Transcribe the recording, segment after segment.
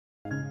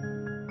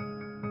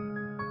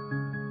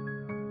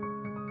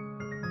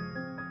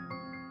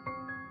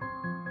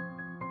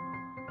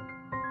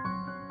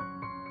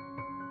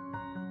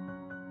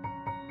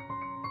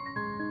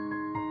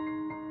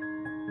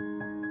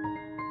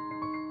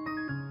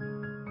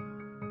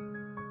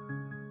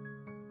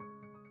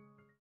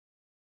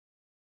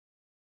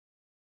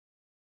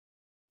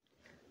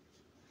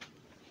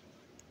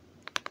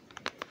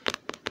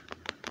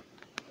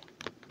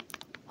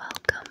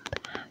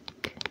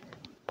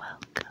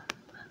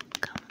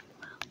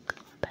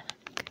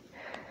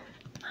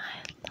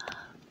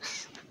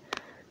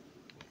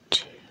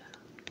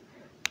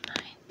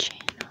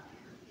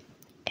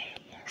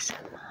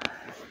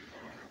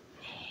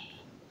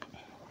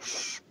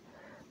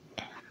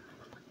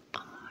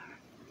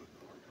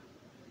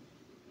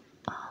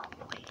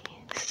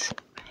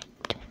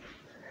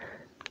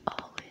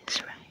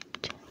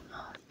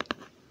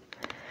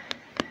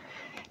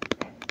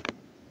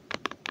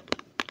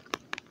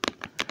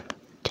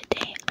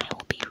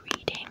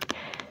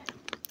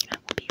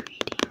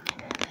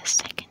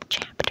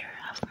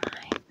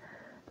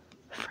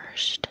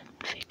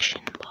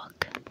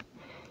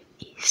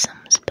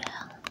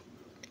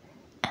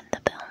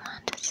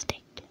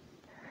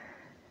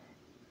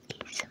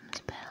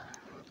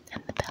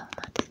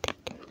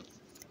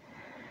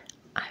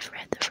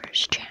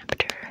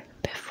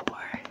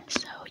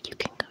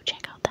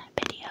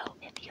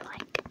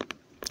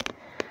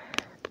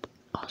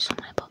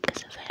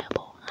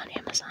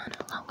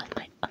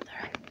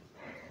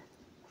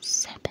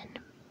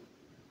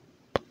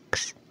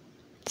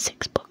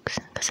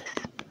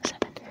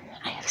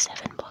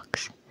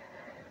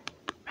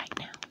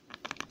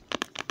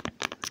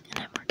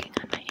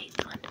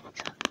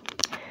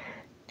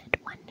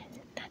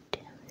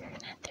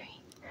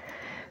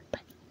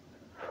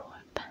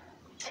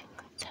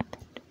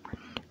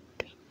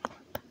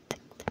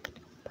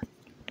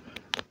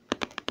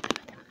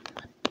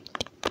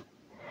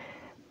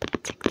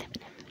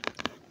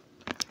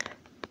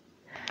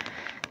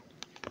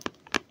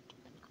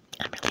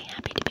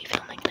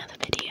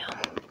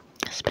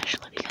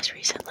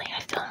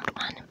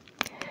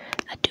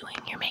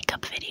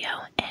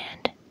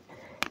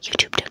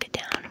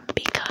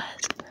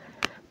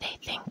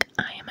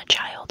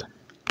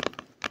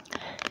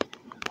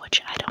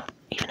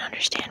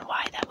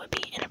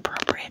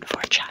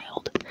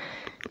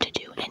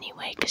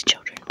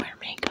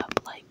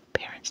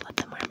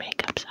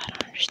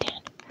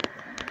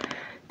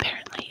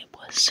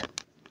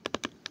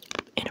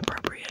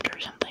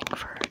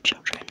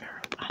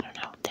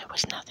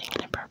was nothing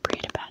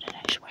inappropriate about it,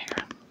 I swear.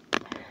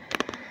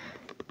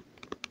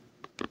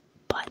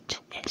 But,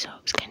 so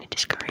it was kind of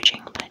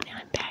discouraging, but now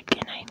I'm back,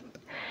 and I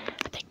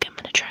think I'm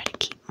going to try to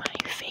keep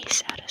my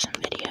face out of some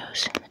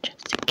videos,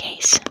 just in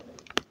case.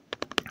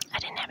 I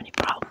didn't have any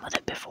problem with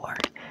it before,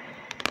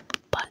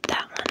 but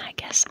that one, I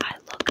guess I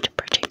looked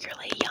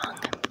particularly young.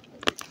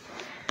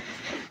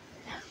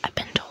 I've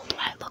been told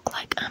I look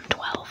like I'm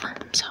 12,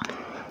 so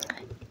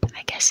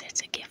I guess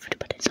it's a gift,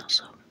 but it's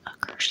also a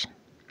curse.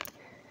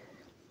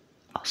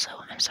 Also,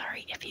 I'm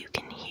sorry if you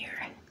can hear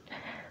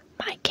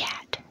my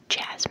cat,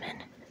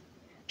 Jasmine.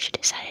 She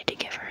decided to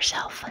give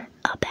herself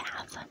a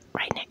bath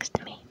right next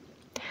to me.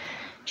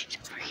 She's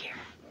over here.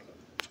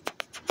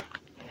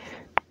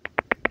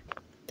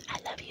 I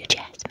love you,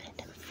 Jasmine.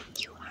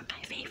 You are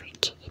my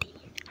favorite kitty.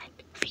 I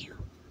love you.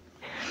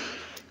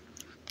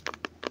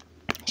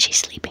 She's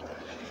sleeping.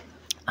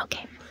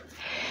 Okay.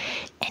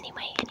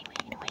 Anyway.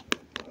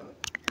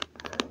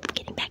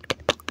 Getting back to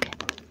the book.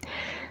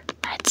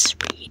 Let's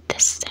read the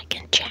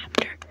second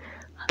chapter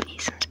of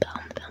Easom's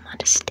Bell,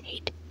 Belmont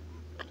Estate.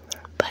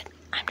 But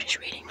I'm just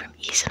reading from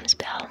Easom's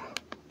Bell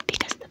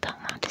because the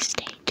Belmont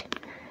Estate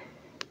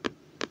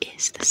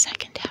is the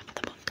second half of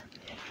the book.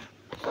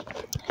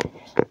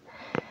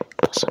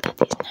 I've also got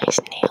these nice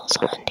nails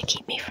on to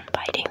keep me from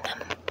biting them.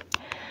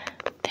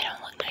 They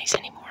don't look nice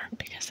anymore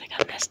because they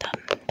got messed up,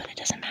 but it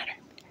doesn't matter.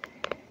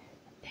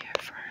 They're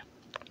for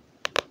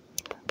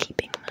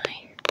keeping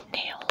my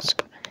nails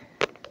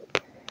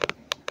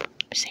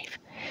safe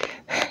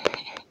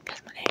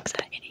because my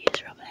anxiety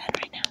is real bad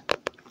right now.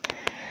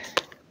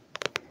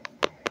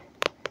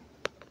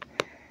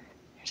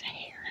 There's a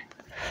hair.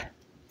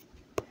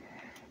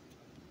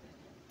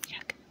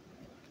 Yuck.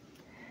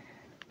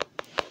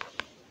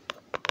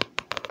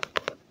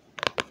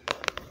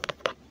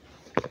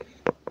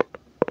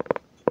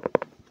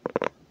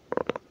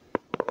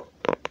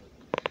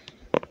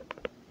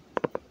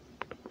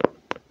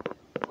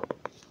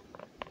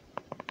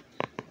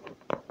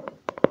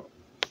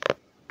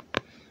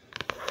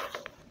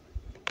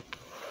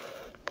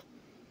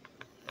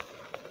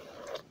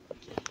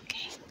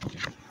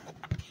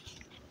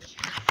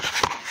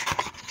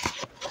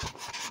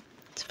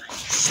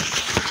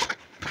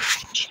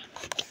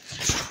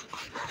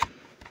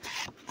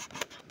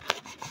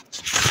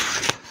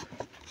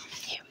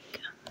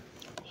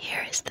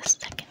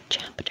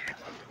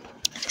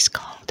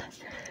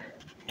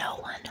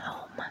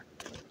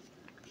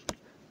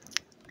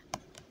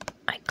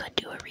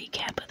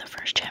 Recap of the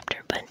first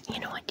chapter, but you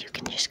know what, you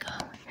can just go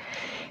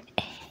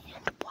and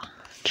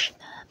watch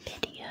the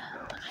video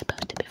I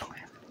posted before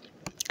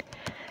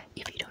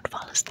if you don't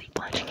fall asleep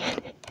watching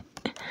it.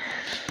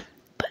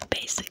 But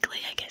basically,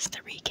 I guess the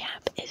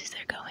recap is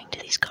they're going to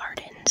these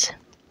gardens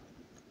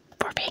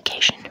for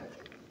vacation,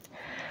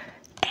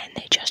 and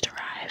they just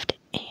arrived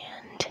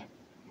and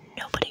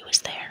nobody was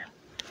there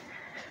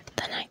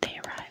the night they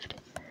arrived,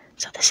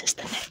 so this is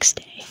the next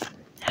day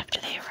after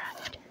they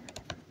arrived.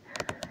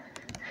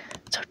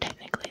 So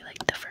technically,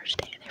 like the first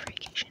day of their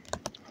vacation.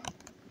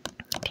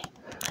 Okay,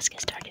 let's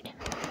get started.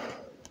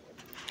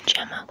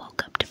 Gemma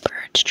woke up to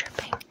birds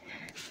chirping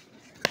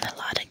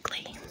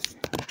melodically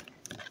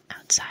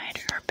outside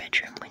her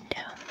bedroom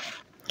window.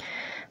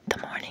 The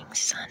morning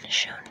sun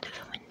shone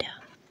through the window,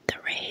 the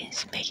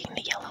rays making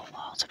the yellow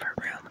walls of her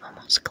room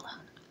almost glow.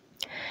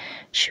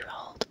 She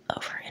rolled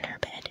over in her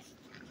bed.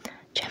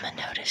 Gemma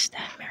noticed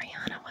that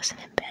Mariana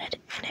wasn't in bed,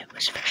 and it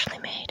was freshly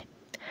made.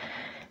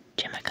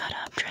 Gemma got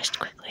up, dressed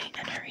quickly,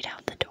 and hurried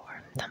out the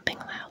door, thumping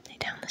loudly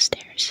down the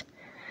stairs.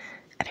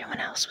 Everyone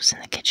else was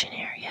in the kitchen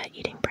area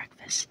eating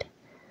breakfast.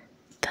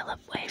 Philip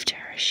waved to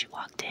her as she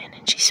walked in,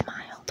 and she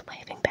smiled,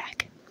 waving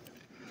back.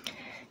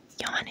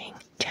 Yawning,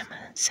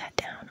 Gemma sat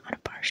down on a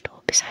bar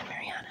stool beside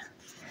Mariana.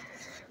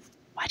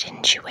 "Why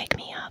didn't you wake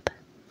me up?"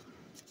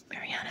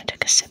 Mariana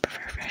took a sip of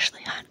her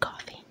freshly hot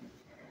coffee.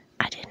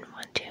 "I didn't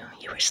want to.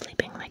 You were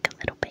sleeping like a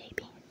little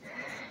baby."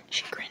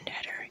 She grinned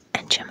at her,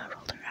 and Gemma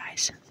rolled her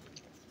eyes.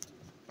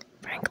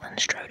 Franklin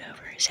strode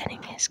over,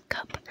 setting his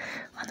cup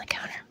on the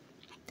counter.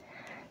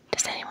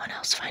 "Does anyone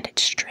else find it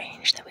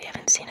strange that we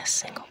haven't seen a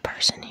single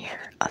person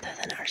here other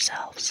than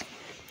ourselves?"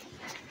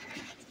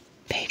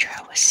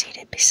 Pedro was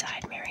seated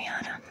beside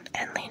Mariana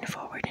and leaned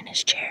forward in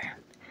his chair,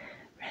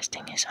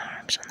 resting his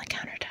arms on the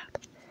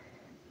countertop.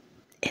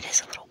 "It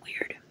is a little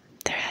weird.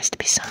 There has to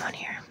be someone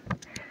here.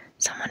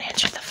 Someone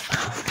answered the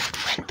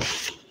phone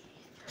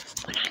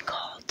when I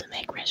called to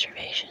make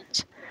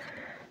reservations.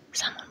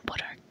 Someone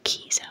put our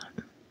keys out."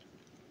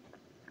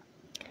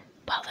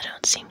 "Well, they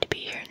don't seem to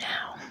be here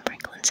now,"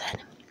 Franklin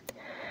said.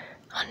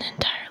 On an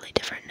entirely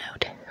different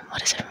note,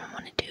 what does everyone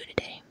want to do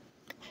today?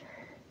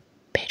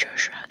 Pedro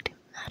shrugged.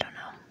 "I don't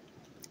know."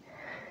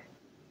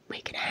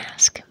 "We can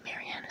ask,"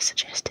 Mariana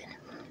suggested.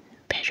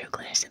 Pedro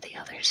glanced at the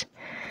others.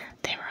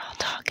 They were all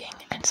talking,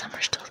 and some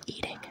were still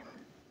eating.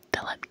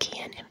 Philip,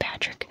 Kian, and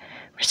Patrick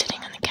were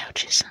sitting on the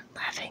couches,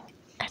 laughing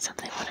at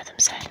something one of them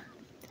said.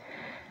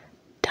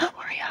 "Don't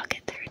worry, I'll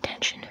get their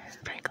attention,"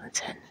 Franklin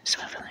said,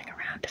 swiveling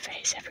around to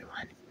face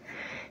everyone.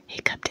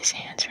 He cupped his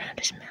hands around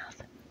his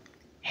mouth.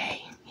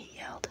 "Hey," he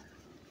yelled,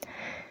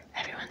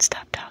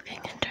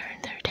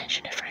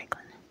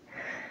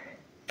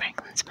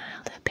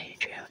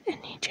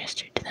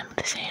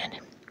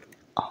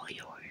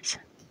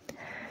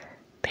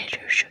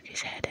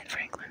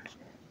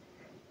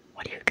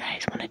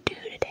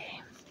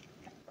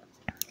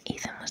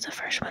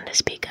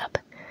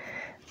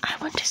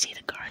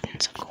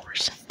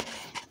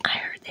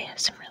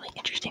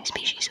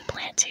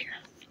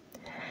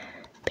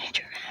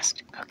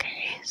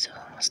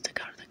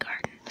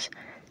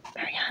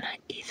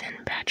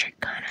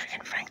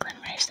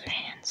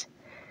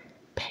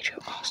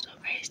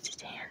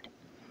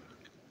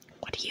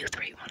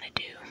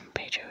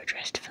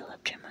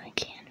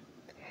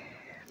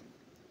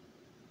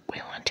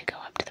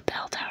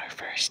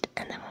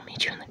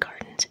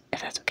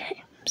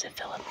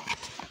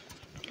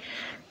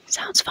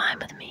 Sounds fine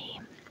with me.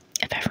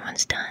 If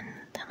everyone's done,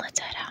 then let's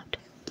head out.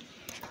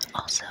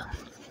 Also,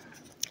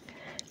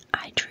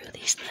 I drew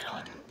these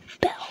little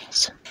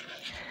bells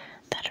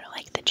that are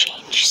like the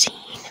change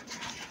scene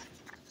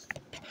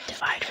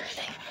divider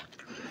thing.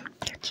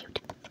 They're cute.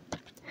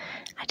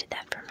 I did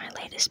that for my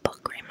latest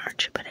book, Gray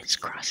March, but it's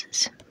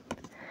crosses.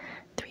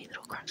 3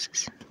 little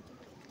crosses.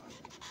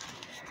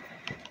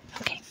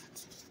 Okay.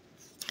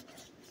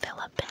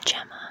 Philip,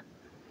 Gemma,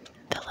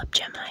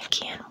 and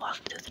Kian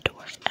walked through the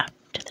door out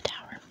to the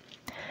tower.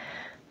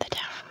 The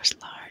tower was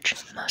large,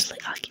 mostly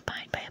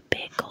occupied by a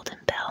big golden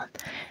bell,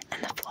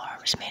 and the floor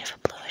was made of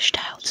a bluish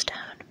tiled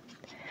stone.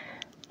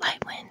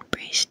 Light wind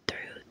breezed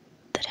through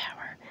the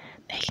tower,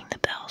 making the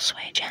bell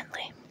sway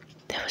gently.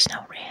 There was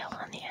no rail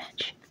on the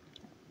edge.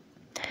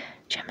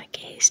 Gemma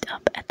gazed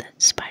up at the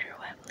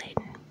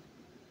spiderweb-laden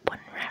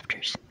wooden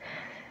rafters.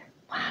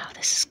 Wow,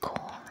 this is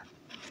cool.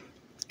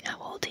 How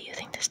old do you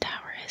think this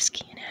tower is?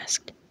 Kian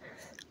asked.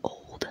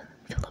 Old,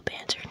 Philip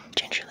answered,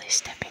 gingerly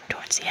stepping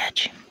towards the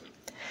edge.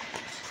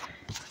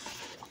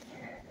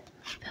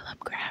 Philip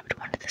grabbed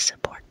one of the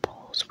support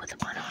poles with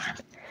one arm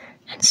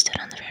and stood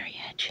on the very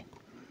edge.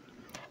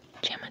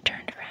 Gemma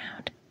turned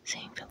around,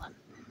 seeing Philip.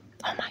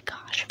 Oh my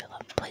gosh,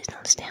 Philip, please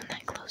don't stand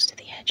that close to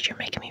the edge. You're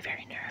making me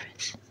very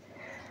nervous.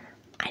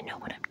 I know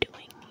what I'm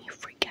doing. You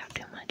freak out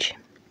too much.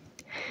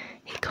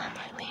 He calmly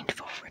leaned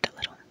forward a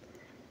little.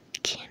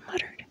 Kian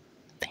muttered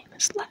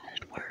famous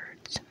last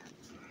words.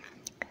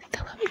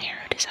 Philip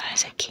narrowed his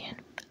eyes at Kian.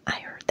 I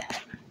heard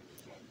that.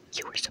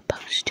 You were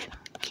supposed to,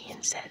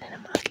 Kian said in a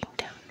mocking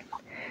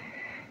tone.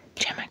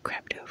 Gemma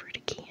crept over to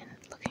Kian,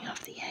 looking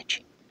off the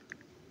edge.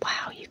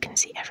 Wow, you can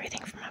see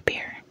everything from up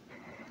here.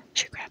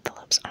 She grabbed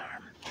Philip's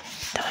arm,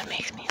 though it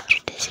makes me a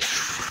little dizzy.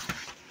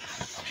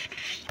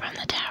 From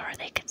the tower,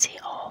 they could see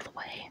all the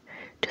way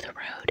to the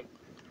road.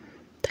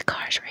 The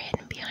cars were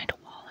hidden behind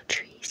a wall of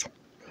trees.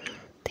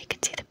 They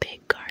could see the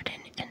big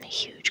garden and the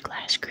huge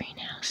glass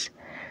greenhouse,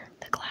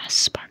 the glass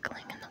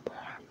sparkling in the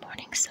warm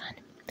morning sun.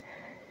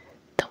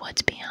 The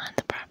woods beyond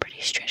the property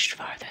stretched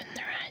farther than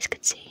their eyes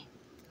could see.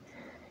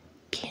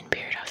 Kian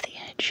peered off the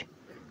edge.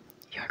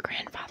 Your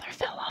grandfather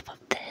fell off of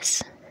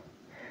this.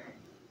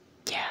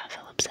 Yeah,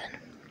 Philip said.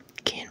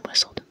 Kian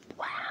whistled.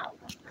 Wow.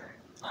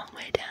 Long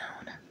way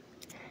down.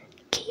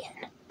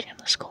 Kian,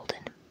 Gemma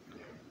scolded.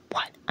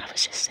 What? I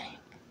was just saying.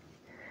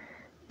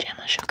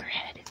 Gemma shook her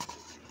head.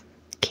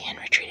 Kian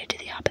retreated to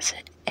the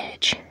opposite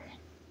edge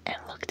and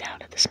looked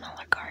out at the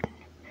smaller garden.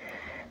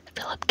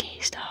 Philip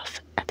gazed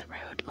off at the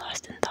road,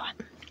 lost in thought.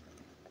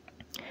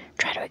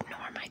 Try to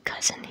ignore my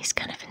cousin. He's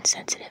kind of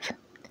insensitive.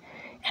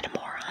 And a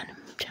moron,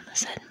 Gemma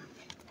said.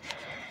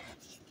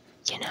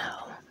 You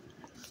know,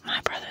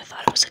 my brother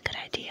thought it was a good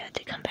idea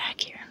to come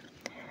back here.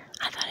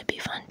 I thought it'd be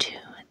fun too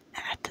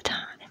at the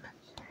time.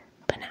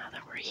 But now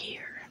that we're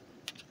here...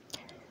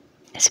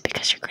 Is it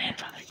because your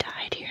grandfather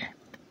died here?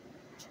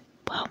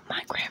 Well,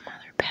 my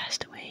grandmother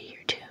passed away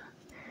here too.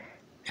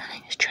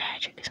 Nothing as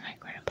tragic as my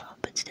grandpa,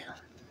 but still.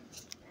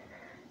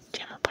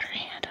 Gemma put her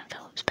hand on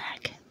Philip's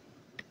back.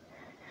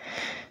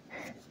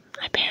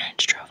 My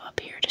parents drove up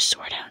here to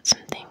sort out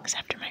some things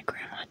after my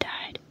grandma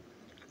died.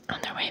 On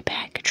their way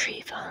back, a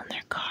tree fell on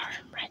their car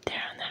right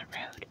there on that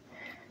road.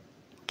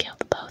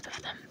 Killed both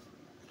of them.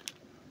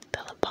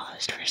 Philip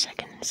paused for a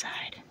second and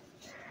sighed.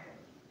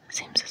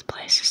 Seems this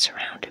place is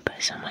surrounded by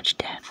so much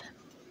death.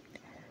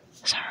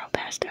 Sorrow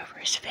passed over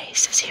his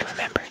face as he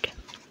remembered.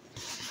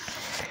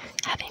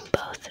 Having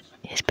both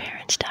his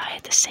parents die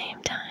at the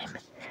same time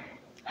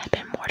had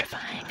been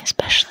mortifying,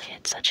 especially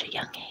at such a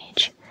young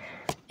age.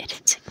 It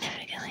had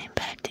significantly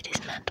impacted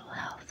his mental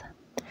health.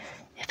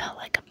 It felt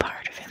like a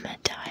part of him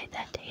had died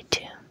that day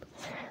too,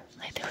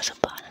 like there was a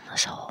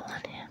bottomless hole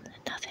in him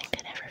that nothing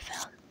could ever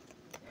fill.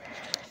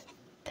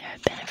 There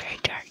had been a very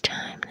dark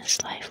time in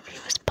his life where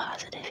he was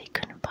positive he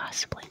couldn't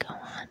possibly go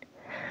on.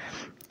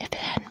 If it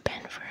hadn't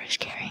been for his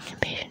caring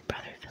and patient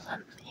brother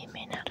Philip, he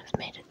may not have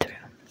made it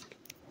through.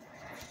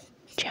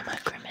 Gemma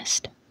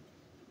grimaced.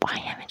 Why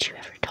haven't you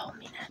ever told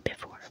me that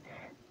before?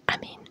 I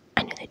mean,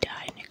 I knew they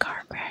died in a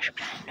car crash,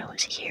 but I didn't know it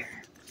was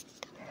here.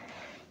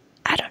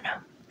 I don't know.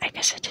 I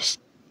guess I just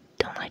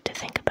don't like to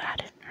think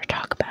about it or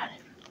talk about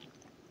it.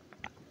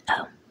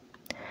 Oh.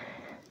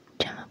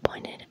 Gemma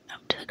pointed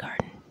out to the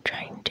garden,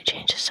 trying to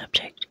change the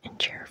subject and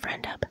cheer her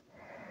friend up.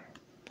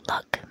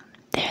 Look,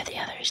 there are the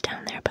others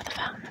down there by the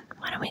fountain.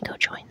 Why don't we go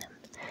join them?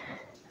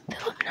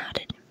 Philip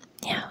nodded.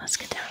 Yeah, let's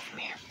get down from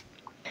here.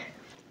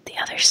 The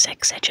other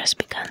 6 had just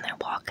begun their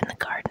walk in the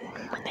garden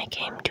when they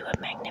came to a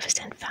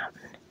magnificent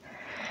fountain.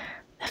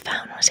 The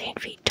fountain was 8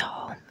 feet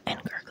tall,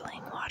 and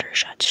gurgling water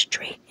shot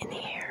straight in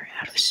the air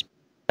out of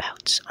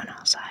spouts on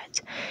all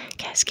sides,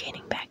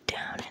 cascading back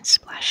down and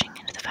splashing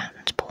into the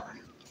fountain's pool.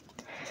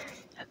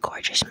 A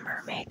gorgeous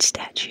mermaid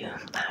statue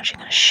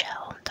lounging on a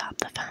shell topped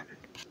the fountain.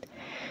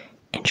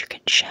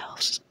 Intricate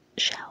shells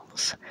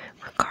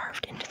were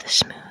carved into the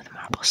smooth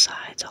marble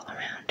sides all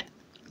around.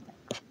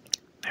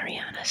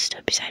 Mariana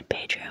stood beside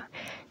Pedro,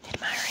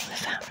 admiring the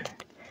fountain.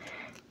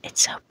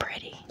 It's so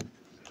pretty.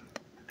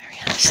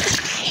 Mariana stuck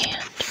her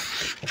hand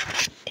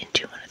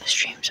into one of the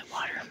streams of water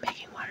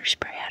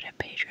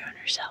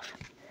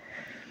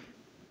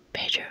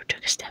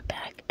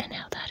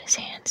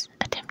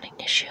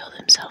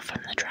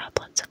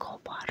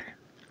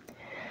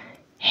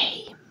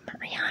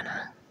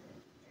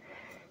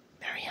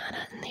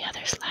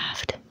others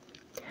laughed.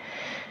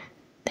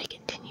 They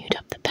continued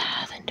up the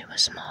path into a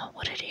small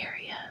wooded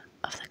area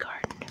of the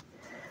garden,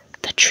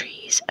 the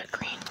trees a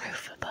green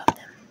roof above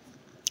them.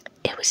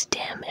 It was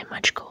dim and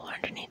much cooler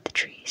underneath the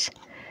trees.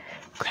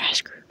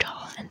 Grass grew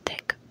tall and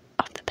thick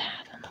off the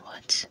path in the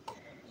woods.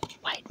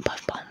 White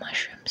puffball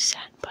mushrooms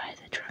sat by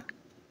the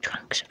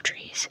trunks of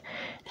trees,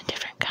 and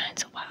different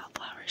kinds of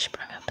wildflowers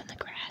sprung up in the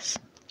grass.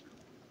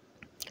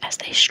 As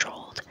they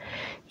strolled,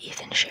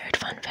 Ethan shared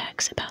fun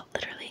facts about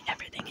literally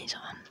everything he saw.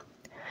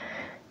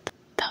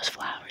 Those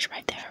flowers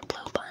right there are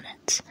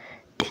bluebonnets.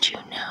 Did you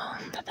know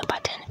that the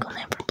botanical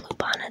name for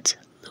bluebonnets,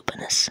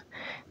 lupinus,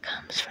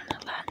 comes from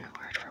the Latin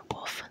word for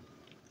wolf?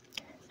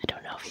 I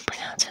don't know if you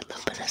pronounce it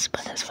lupinus,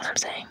 but that's what I'm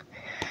saying.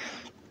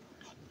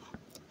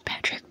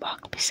 Patrick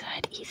walked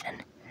beside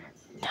Ethan.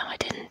 No, I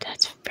didn't.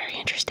 That's very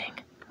interesting,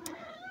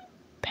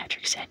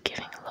 Patrick said,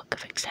 giving a look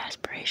of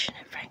exasperation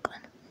at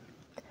Franklin.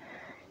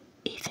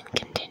 Ethan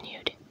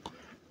continued.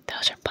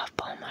 Those are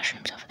puffball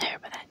mushrooms over there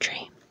by that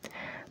tree.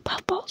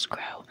 Puffballs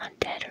grow on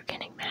dead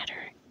organic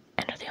matter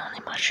and are the only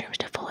mushrooms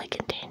to fully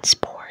contain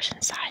spores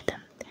inside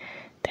them.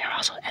 They are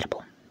also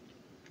edible.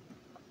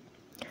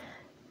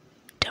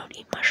 Don't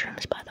eat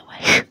mushrooms, by the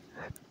way.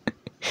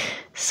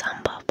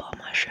 Some puffball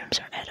mushrooms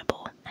are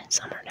edible and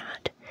some are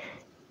not.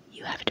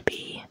 You have to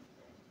be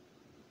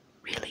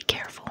really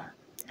careful,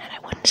 and I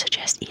wouldn't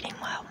suggest eating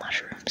wild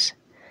mushrooms.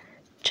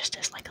 Just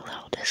as like a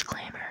little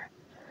disclaimer,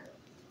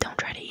 don't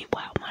try to eat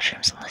wild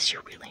mushrooms unless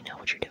you really know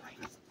what you're doing.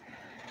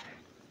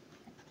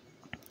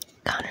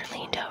 Connor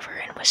leaned over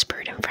and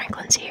whispered in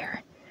Franklin's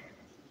ear,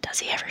 "Does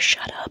he ever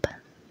shut up?"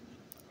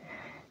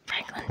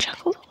 Franklin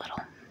chuckled a little.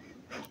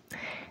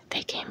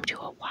 They came to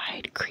a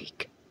wide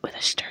creek with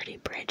a sturdy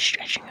bridge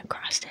stretching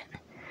across it.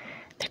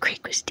 The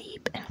creek was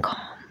deep and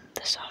calm.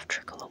 The soft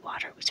trickle of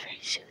water was very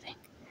soothing.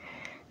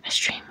 A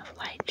stream of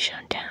light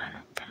shone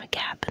down from a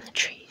gap in the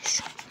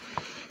trees.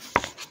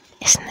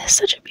 "Isn't this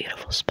such a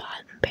beautiful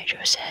spot?"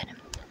 Pedro said.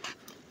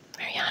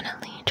 Mariana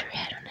leaned her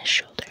head on his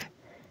shoulder.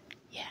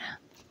 "Yeah."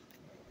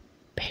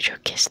 Pedro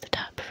kissed the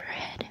top of her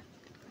head.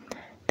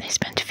 They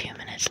spent a few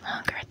minutes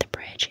longer at the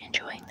bridge,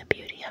 enjoying the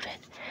beauty of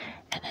it,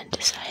 and then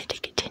decided to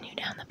continue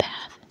down the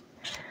path.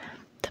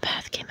 The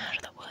path came out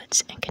of the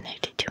woods and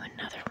connected to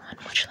another one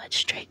which led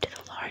straight to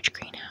the large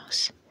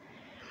greenhouse.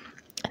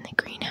 In the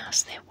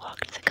greenhouse they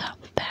walked the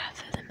cobbled path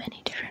through the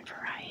many different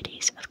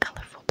varieties of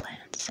colorful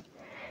plants.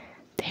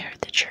 They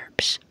heard the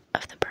chirps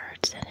of the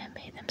birds that had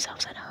made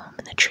themselves at home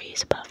in the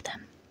trees above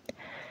them.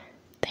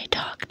 They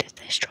talked as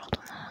they strolled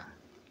along.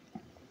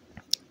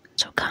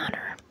 "So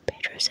Connor,"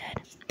 Pedro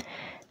said,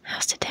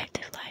 "how's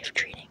detective life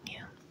treating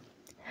you?"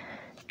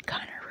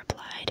 Connor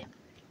replied,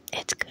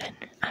 "It's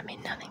good. I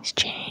mean, nothing's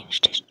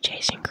changed, just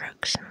chasing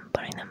crooks and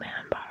putting them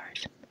behind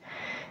bars.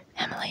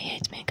 Emily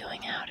hates me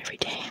going out every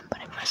day and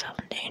putting myself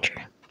in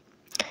danger.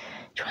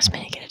 She wants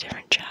me to get a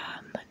different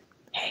job, but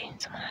hey,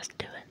 someone has to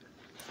do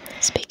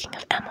it." "Speaking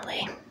of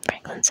Emily,"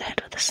 Franklin said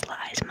with a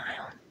sly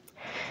smile,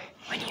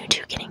 "when are you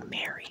two getting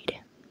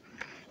married?"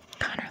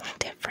 Connor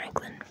looked at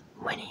Franklin.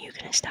 "When are you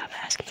going to stop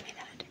asking me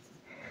that?"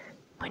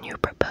 "When you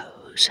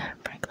propose,"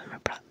 Franklin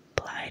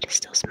replied,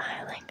 still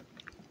smiling.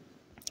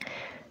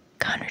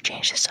 Connor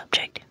changed the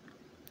subject.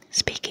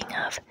 "Speaking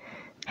of,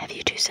 have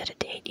you two set a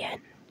date yet?"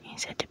 he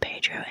said to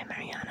Pedro and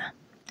Mariana.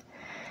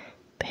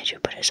 Pedro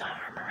put his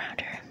arm around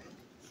her.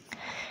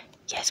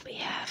 "Yes, we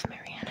have,"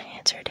 Mariana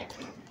answered.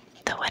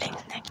 "The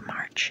wedding's next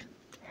March.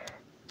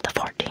 The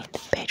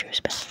 14th, Pedro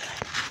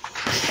specified.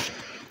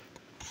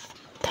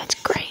 "That's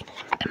great.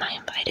 Am I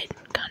invited?"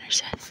 Connor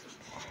said.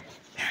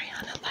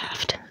 Mariana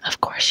laughed.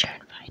 "Of course you're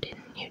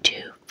invited. You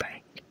too,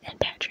 Frank and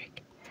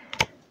Patrick."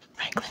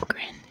 Franklin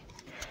grinned.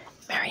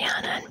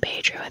 Mariana and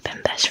Pedro had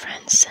been best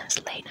friends since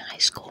late high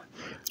school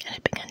and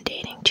had begun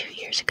dating 2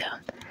 years ago.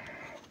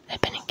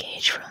 They'd been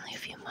engaged for only a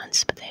few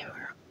months, but they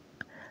were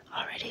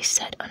already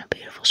set on a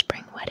beautiful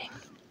spring wedding.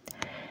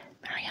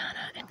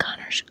 Mariana and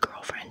Connor's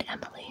girlfriend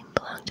Emily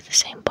belonged to the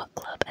same book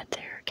club at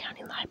their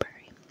county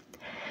library.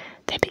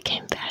 They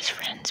became fast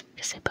friends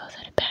because they both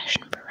had a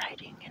passion for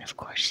writing, and of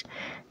course,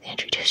 they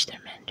introduced their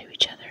men to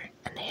each other,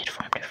 and they had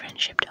formed a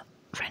friendship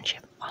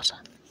also.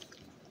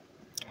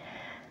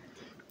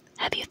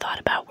 "Have you thought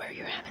about where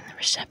you're having the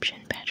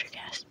reception?" Patrick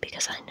asked.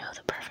 "Because I know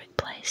the perfect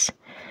place.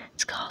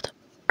 It's called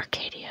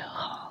Arcadio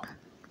Hall.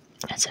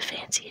 It's a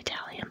fancy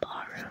Italian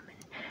ballroom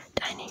and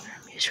dining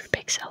room used for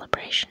big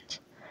celebrations.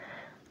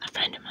 A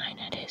friend of mine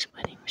had his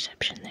wedding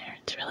reception there.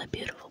 It's a really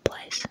beautiful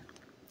place."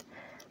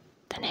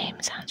 "The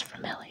name sounds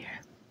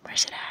familiar.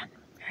 Where's it at?"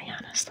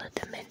 Mariana slid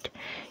the mint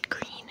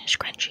green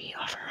scrunchie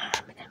off her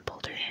arm and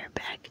pulled her hair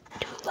back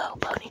into a low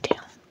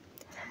ponytail.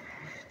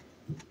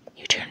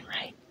 "You turn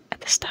right at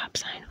the stop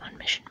sign on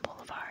Mission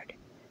Boulevard.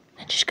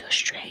 Then just go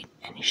straight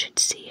and you should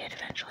see it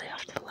eventually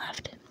off to the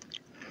left."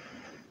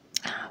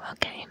 "Oh,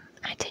 okay.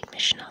 I take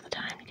Mission all the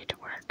time to get to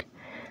work.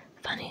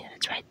 Funny that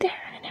it's right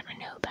there and I never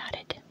knew about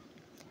it."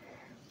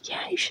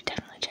 "Yeah, you should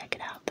definitely check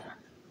it out, though."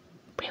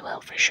 "We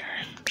will for sure."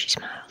 She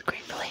smiled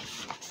gratefully.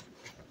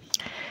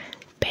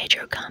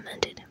 Pedro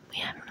commented, "We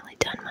haven't really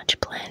done much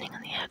planning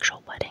on the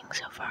actual wedding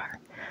so far.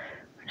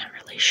 We're not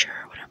really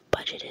sure what our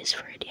budget is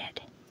for it yet.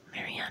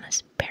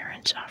 Mariana's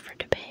parents offered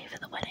to pay for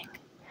the wedding.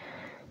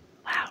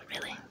 Wow,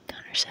 really?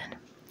 Connor said.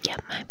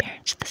 Yep, my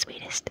parents are the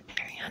sweetest.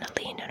 Mariana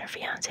leaned on her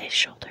fiancé's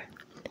shoulder.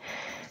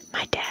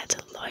 My dad's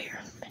a lawyer.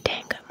 My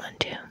dad got one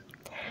too.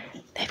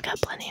 They've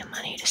got plenty of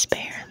money to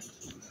spare,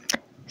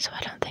 so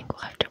I don't think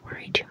we'll have to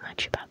worry too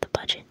much about the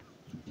budget.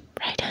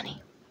 Right,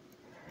 honey?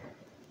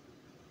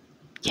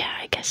 Yeah,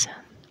 I guess so.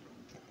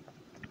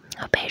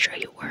 Oh, Pedro,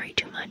 you worry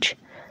too much.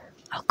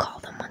 I'll call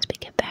them once we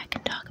get back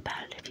and talk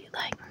about it if you'd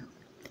like.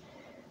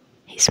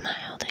 He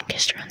smiled and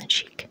kissed her on the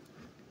cheek.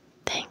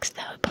 Thanks,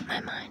 that would put my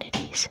mind at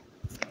ease.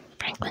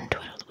 Franklin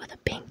twiddled with a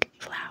pink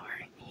flower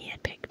he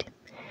had picked.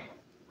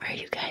 Where are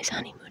you guys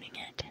honeymooning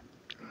at?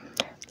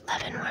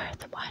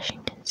 Leavenworth,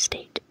 Washington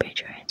State,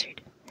 Pedro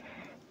answered.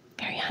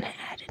 Mariana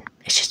added,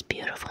 it's just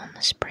beautiful in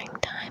the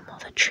springtime, all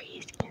the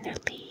trees getting their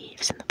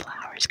leaves and the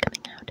flowers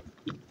coming out.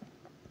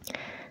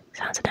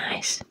 Sounds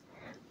nice.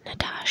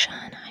 Natasha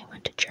and I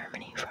went to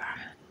Germany for our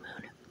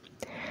honeymoon.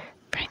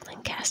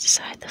 Franklin cast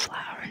aside the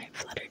flower and it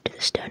fluttered to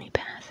the stony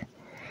path.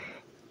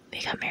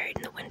 We got married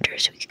in the winter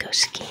so we could go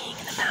skiing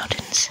in the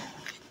mountains.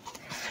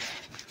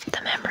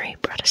 The memory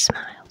brought a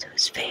smile to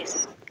his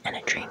face and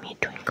a dreamy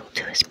twinkle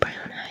to his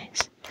brown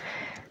eyes.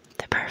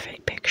 The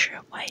perfect picture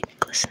of white,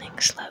 glistening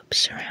slopes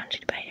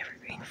surrounded by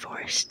evergreen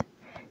forest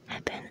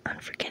had been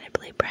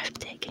unforgettably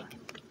breathtaking.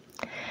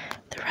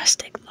 The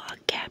rustic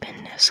log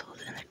cabin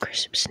nestled in the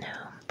crisp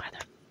snow by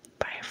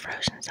a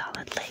frozen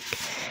solid lake,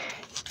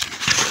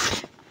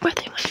 where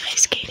they went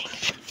ice skating.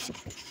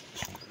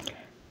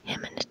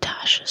 Him and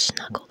Natasha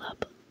snuggled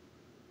up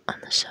on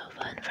the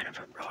sofa in front of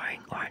a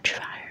roaring orange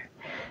fire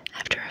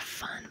after a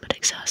fun but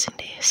exhausting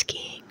day of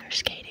skiing or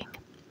skating.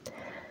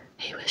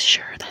 He was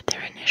sure that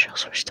their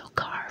initials were still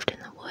carved in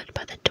the wood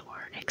by the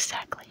door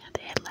exactly how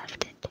they had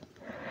left it.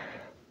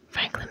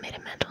 Franklin made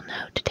a mental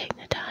note to take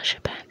Natasha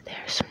back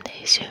there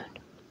someday soon.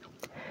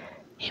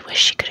 He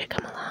wished she could have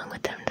come along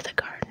with them to the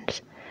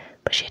gardens,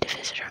 but she had to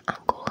visit her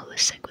uncle who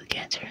was sick with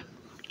cancer.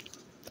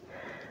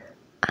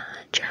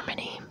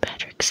 Germany,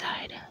 Patrick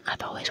sighed.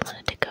 I've always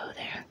wanted to go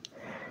there.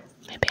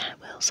 Maybe I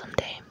will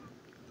someday.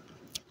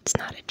 It's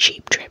not a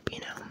cheap trip,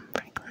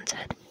 Franklin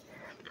said.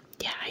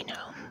 Yeah, I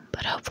know,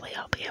 but hopefully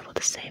I'll be able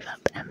to save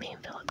up and me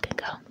and Philip can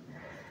go.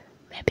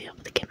 Maybe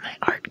able to get my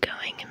art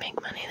going and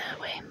make money that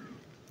way.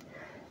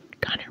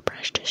 Connor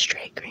brushed a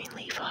stray green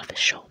leaf off his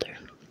shoulder.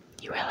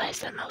 You realize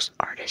that most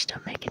artists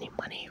don't make any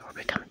money or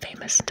become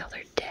famous until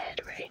they're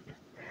dead, right?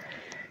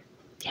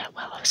 Yeah,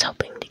 well, I was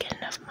hoping to get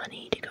enough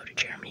money to go to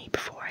Germany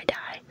before I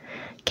die.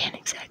 Can't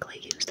exactly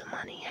use the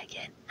money I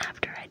get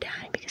after I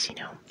die because,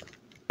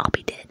 I'll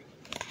be dead.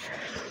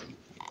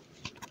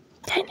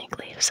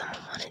 Technically, if someone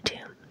wanted to,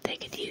 they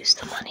could use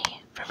the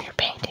money from your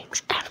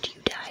paintings after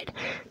you died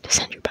to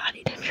send your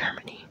body to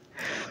Germany.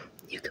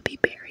 You could be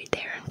buried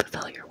there and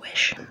fulfill your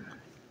wish.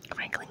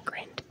 Franklin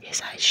grinned,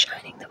 his eyes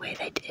shining the way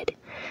they did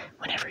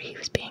whenever he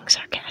was being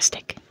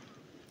sarcastic.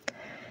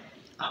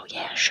 Oh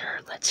yeah, sure,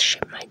 let's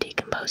ship my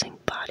decomposing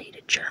body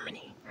to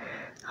Germany.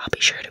 I'll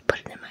be sure to put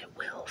it in my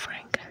will,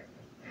 Frank.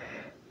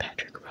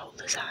 Patrick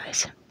rolled his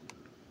eyes.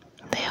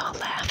 They all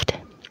laughed.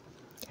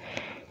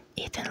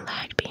 Ethan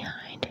lagged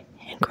behind,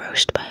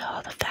 engrossed by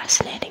all the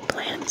fascinating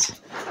plants.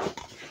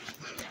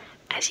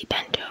 As he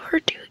bent over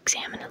to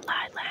examine a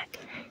lilac,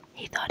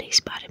 he thought he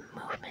spotted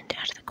movement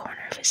out of the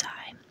corner of his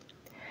eye.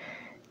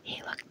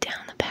 He looked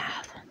down the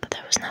path, but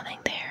there was nothing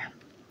there.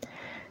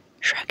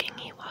 Shrugging,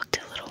 he walked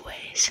a little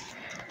ways,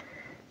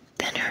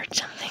 then heard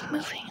something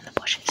moving in the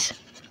bushes.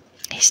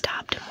 He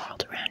stopped and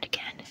whirled around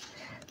again.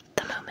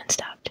 The movement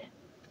stopped.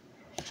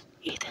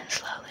 Ethan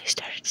slowly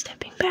started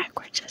stepping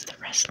backwards as the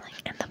rustling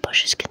and the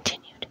bushes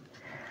continued.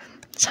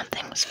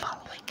 Something was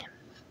following him.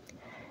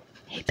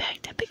 He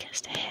backed up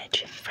against a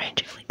hedge,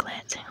 frantically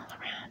glancing all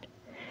around.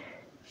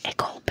 A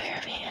cold pair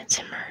of hands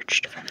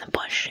emerged from the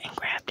bush and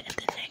grabbed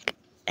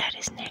at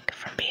his neck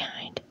from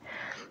behind.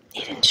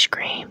 Ethan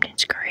screamed and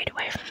scurried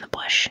away from the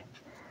bush.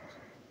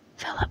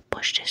 Philip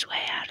pushed his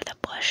way out of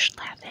the bush,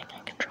 laughing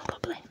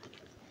uncontrollably.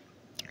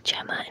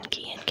 Gemma and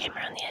Kian came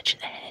around the edge of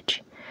the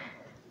hedge,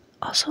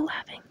 also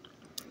laughing.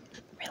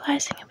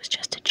 Realizing it was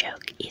just a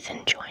joke,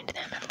 Ethan joined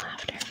them in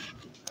laughter.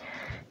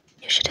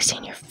 You should have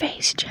seen your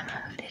face,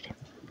 Gemma hooted.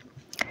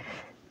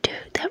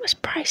 Dude, that was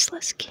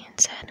priceless, Kian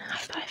said,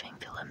 high-fiving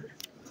Philip.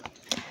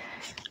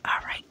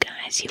 Alright,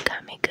 guys, you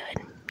got me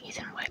good.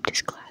 Ethan wiped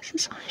his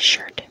glasses on his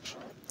shirt.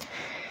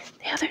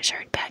 The others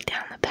hurried back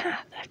down the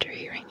path after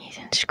hearing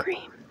Ethan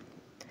scream.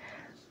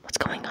 What's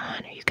going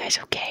on? Are you guys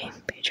okay?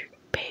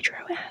 Pedro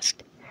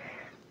asked.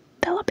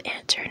 Philip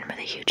answered with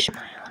a huge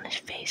smile on his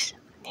face.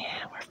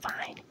 Yeah, we're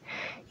fine.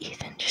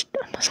 Ethan just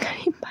almost got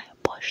eaten by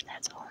a bush,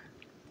 that's all.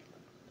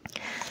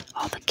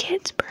 All the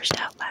kids burst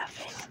out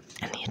laughing,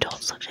 and the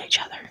adults looked at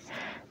each other,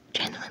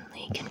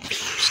 genuinely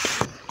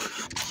confused.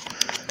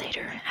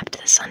 Later, after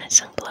the sun had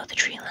sunk below the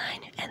tree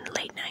line and the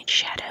late night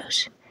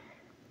shadows,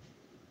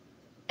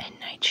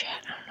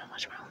 I don't know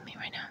what's wrong with me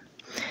right now.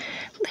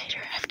 Later,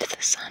 after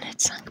the sun had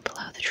sunk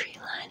below the tree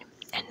line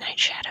and Midnight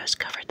shadows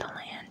covered the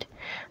land.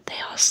 They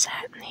all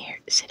sat in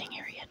the sitting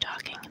area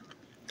talking.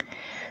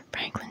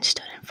 Franklin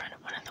stood in front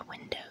of one of the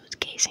windows,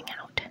 gazing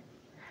out.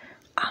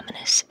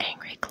 Ominous,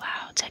 angry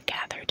clouds had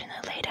gathered in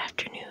the late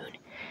afternoon,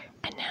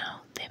 and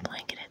now they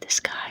blanketed the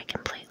sky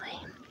completely.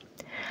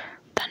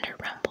 Thunder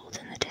rumbled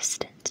in the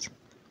distance.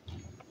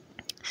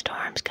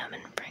 "Storm's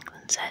coming,"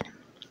 Franklin said.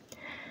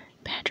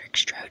 Patrick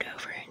strode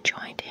over and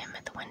joined him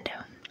at the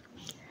window.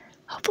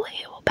 "Hopefully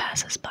it will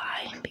pass us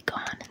by and be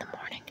gone in the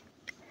morning."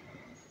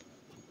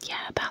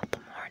 "Yeah, about the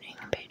morning,"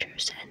 Pedro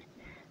said.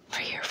 "We're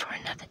here for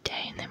another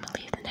day, and then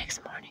we'll leave the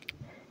next morning.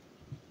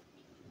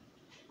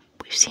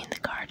 We've seen the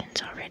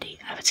gardens already.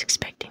 I was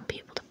expecting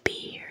people to be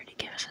here to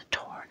give us a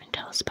tour and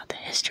tell us about the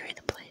history of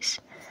the place."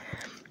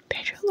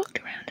 Pedro looked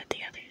around at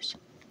the others.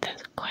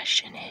 "The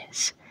question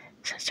is,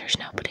 since there's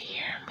nobody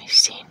here and we've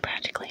seen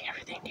practically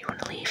everything, do you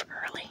want to leave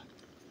early?"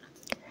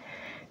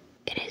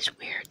 "It is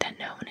weird that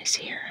no one is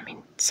here. I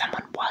mean,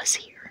 someone was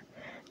here.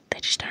 They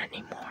just aren't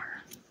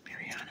anymore,"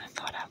 Mariana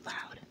thought out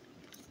loud.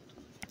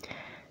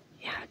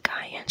 "Yeah, a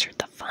guy answered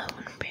the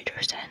phone,"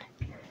 Pedro said.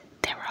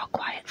 They were all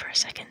quiet for a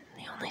second,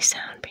 the only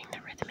sound being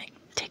the rhythmic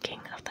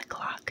ticking of the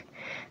clock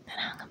that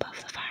hung above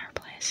the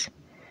fireplace.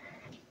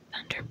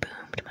 Thunder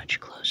boomed much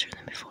closer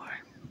than before.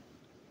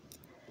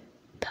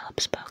 Philip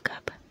spoke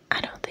up.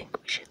 "I don't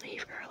think we should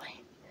leave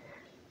early.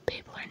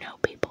 People or no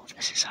people,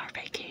 this is our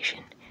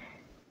vacation.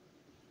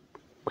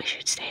 We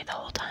should stay the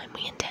whole time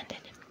we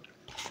intended."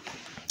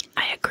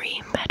 "I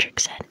agree," Patrick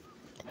said.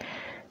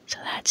 "So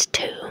that's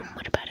two.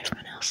 What about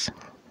everyone else?"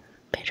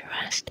 Pedro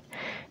asked.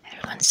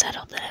 Everyone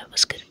settled that it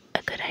was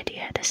a good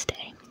idea to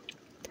stay.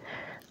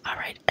 "All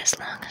right, as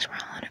long as we're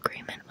all in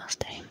agreement, we'll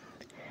stay."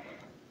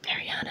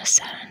 Mariana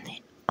sat on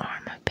the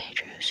arm of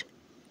Pedro's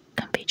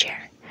comfy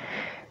chair.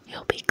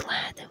 "You'll be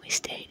glad that we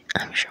stayed.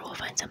 I'm sure we'll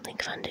find something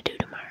fun to do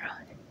tomorrow."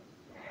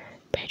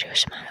 Pedro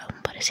smiled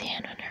and put his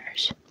hand on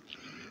hers.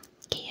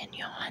 Ian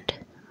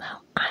yawned.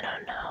 "Well, I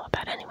don't know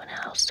about anyone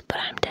else, but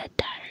I'm dead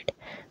tired.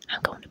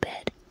 I'm going to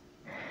bed."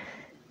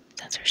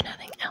 "Since there's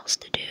nothing else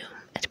to do,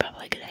 it's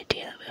probably a good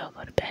idea that we all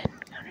go to bed,"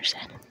 Connor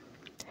said.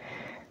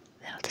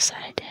 They all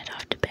decided to head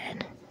off to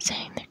bed,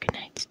 saying their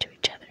goodnights to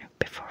each other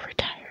before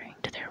retiring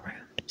to their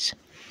rooms.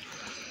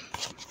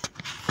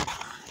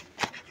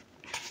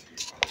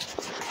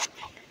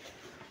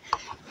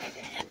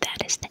 And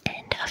that is the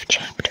end of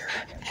chapter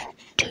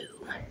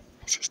 2.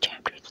 This is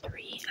chapter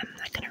 3. I'm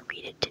not going to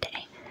read it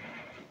today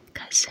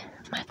because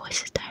my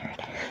voice is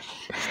tired.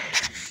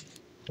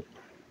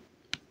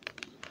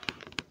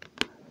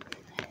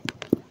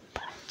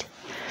 But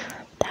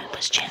that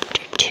was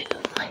chapter 2.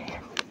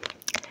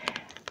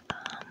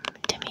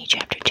 To me,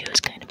 chapter 2 is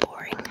kind of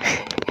boring.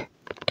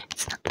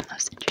 It's not the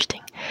most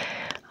interesting.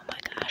 Oh my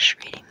gosh,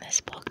 reading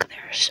this book,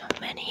 there are so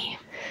many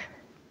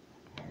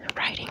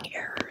writing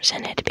errors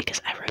in it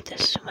because I wrote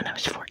this when I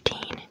was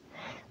 14.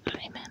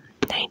 I'm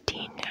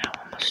 19 now,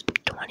 almost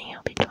 20.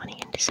 I'll be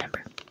 20 in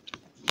December.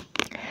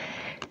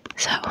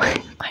 So,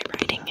 my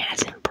writing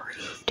has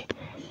improved.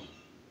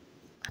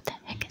 What the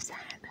heck is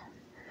that?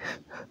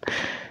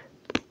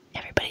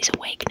 Everybody's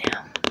awake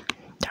now.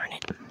 Darn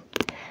it.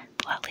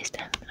 Well, at least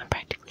I'm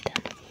practically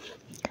done.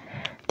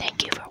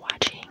 Thank you for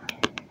watching.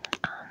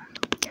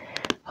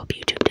 Hope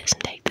YouTube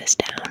doesn't take this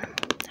down.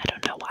 I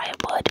don't know why it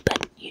would, but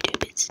YouTube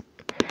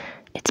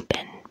it's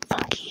been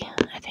funky,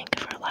 I think,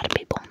 for a lot of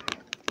people.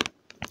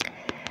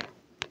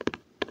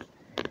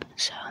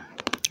 So,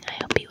 I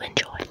hope you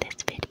enjoyed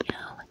this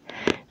video,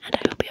 and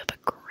I hope you have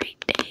a great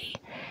day,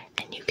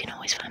 and you can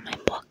always find my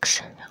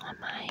books on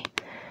my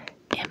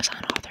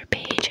Amazon author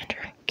page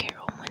under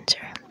Carol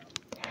Windsor.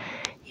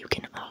 You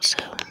can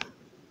also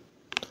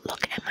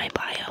look at my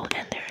bio,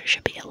 and there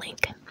should be a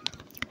link.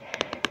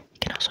 You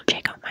can also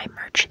check out my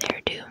merch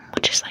there too,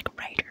 which is like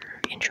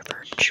writer,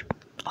 introvert,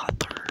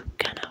 author,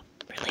 kind of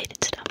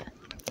related stuff.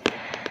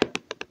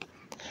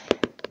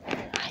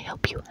 I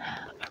hope you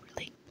have